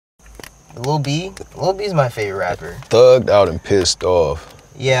Lil B? Lil B's my favorite rapper. Thugged out and pissed off.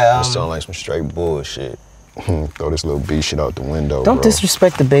 Yeah, That sound like some straight bullshit. Throw this little B shit out the window, Don't bro.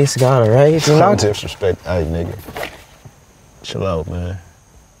 disrespect the bass god, alright? Don't disrespect. Hey, nigga. Chill out, man.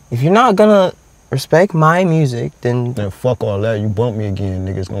 If you're not gonna respect my music, then Fuck all that. You bump me again,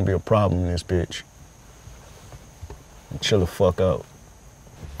 nigga. It's gonna be a problem in this bitch. Chill the fuck out.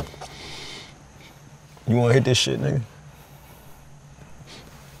 You wanna hit this shit, nigga?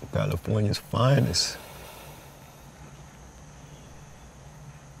 California's finest.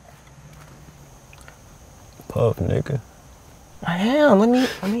 Puff, nigga. I am. Let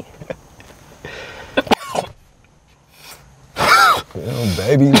me. You know,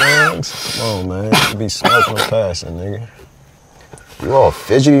 baby lungs. Come on, man. You be smoking or passing, nigga. You all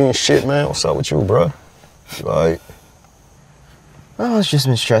fidgety and shit, man. What's up with you, bro? You alright? Oh, it's just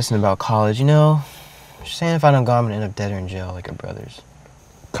been stressing about college, you know? Just saying if I don't go, I'm gonna end up dead or in jail like our brothers.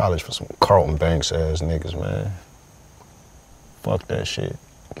 College for some Carlton Banks ass niggas, man. Fuck that shit.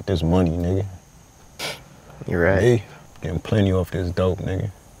 Get this money, nigga. You're right. Me, getting plenty off this dope,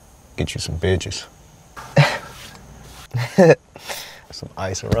 nigga. Get you some bitches. Some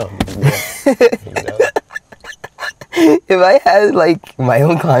ice around me, you know? If I had, like, my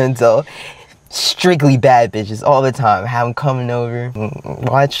own clientele, strictly bad bitches all the time, have them coming over,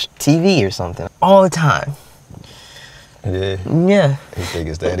 watch TV or something, all the time. Yeah. Yeah. You think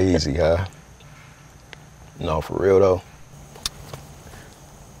it's that easy, huh? No, for real, though.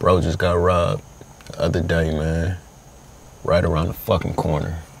 Bro just got robbed the other day, man. Right around the fucking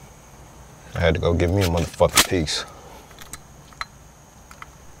corner. I had to go get me a motherfucking piece.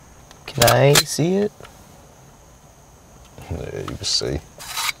 Can I see it? Yeah, you can see.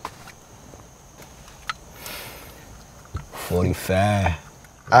 45.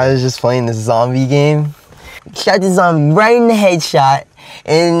 I was just playing this zombie game. Shot the zombie right in the headshot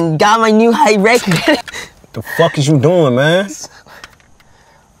and got my new high record. The fuck is you doing, man?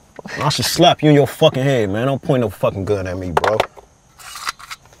 I should slap you in your fucking head, man. Don't point no fucking gun at me, bro.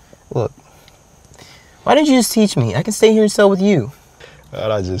 Look, why didn't you just teach me? I can stay here and sell with you.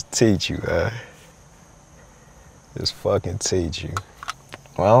 How'd I just teach you, huh? Just fucking teach you.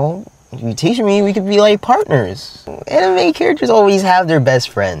 Well, if you teach me, we could be like partners. Anime characters always have their best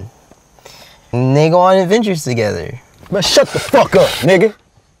friend. And they go on adventures together. Man, shut the fuck up, nigga.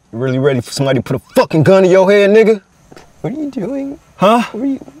 You really ready for somebody to put a fucking gun in your head, nigga? What are you doing? Huh? What are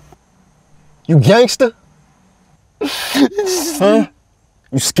you... You gangster? Huh?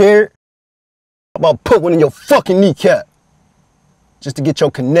 You scared? How about put one in your fucking kneecap? Just to get your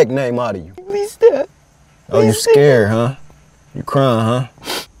connect name out of you. Please stop. Oh, you scared, huh? You crying, huh?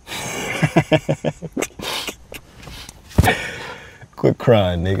 Quit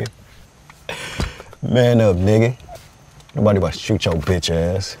crying, nigga. Man up, nigga. Nobody about to shoot your bitch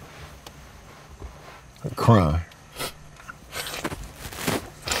ass. Quit crying.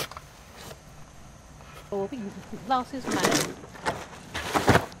 Oh, he lost his mind.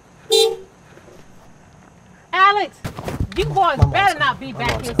 Alex, you boys better not be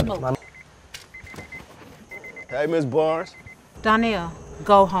back here smoking. Hey, Miss Barnes. Darnell,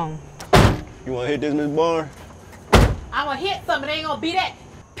 go home. You wanna hit this, Miss Barnes? I'm gonna hit something, it ain't gonna be that.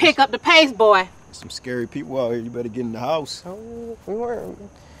 Pick up the pace, boy. Some scary people out here. You better get in the house. Oh,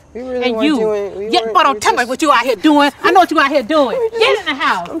 we really And weren't you, doing... but don't tell me what you out here doing. I know what you out here doing. Get in the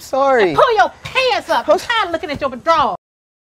house. I'm sorry. And pull your pants up. I'm tired of looking at your drawers.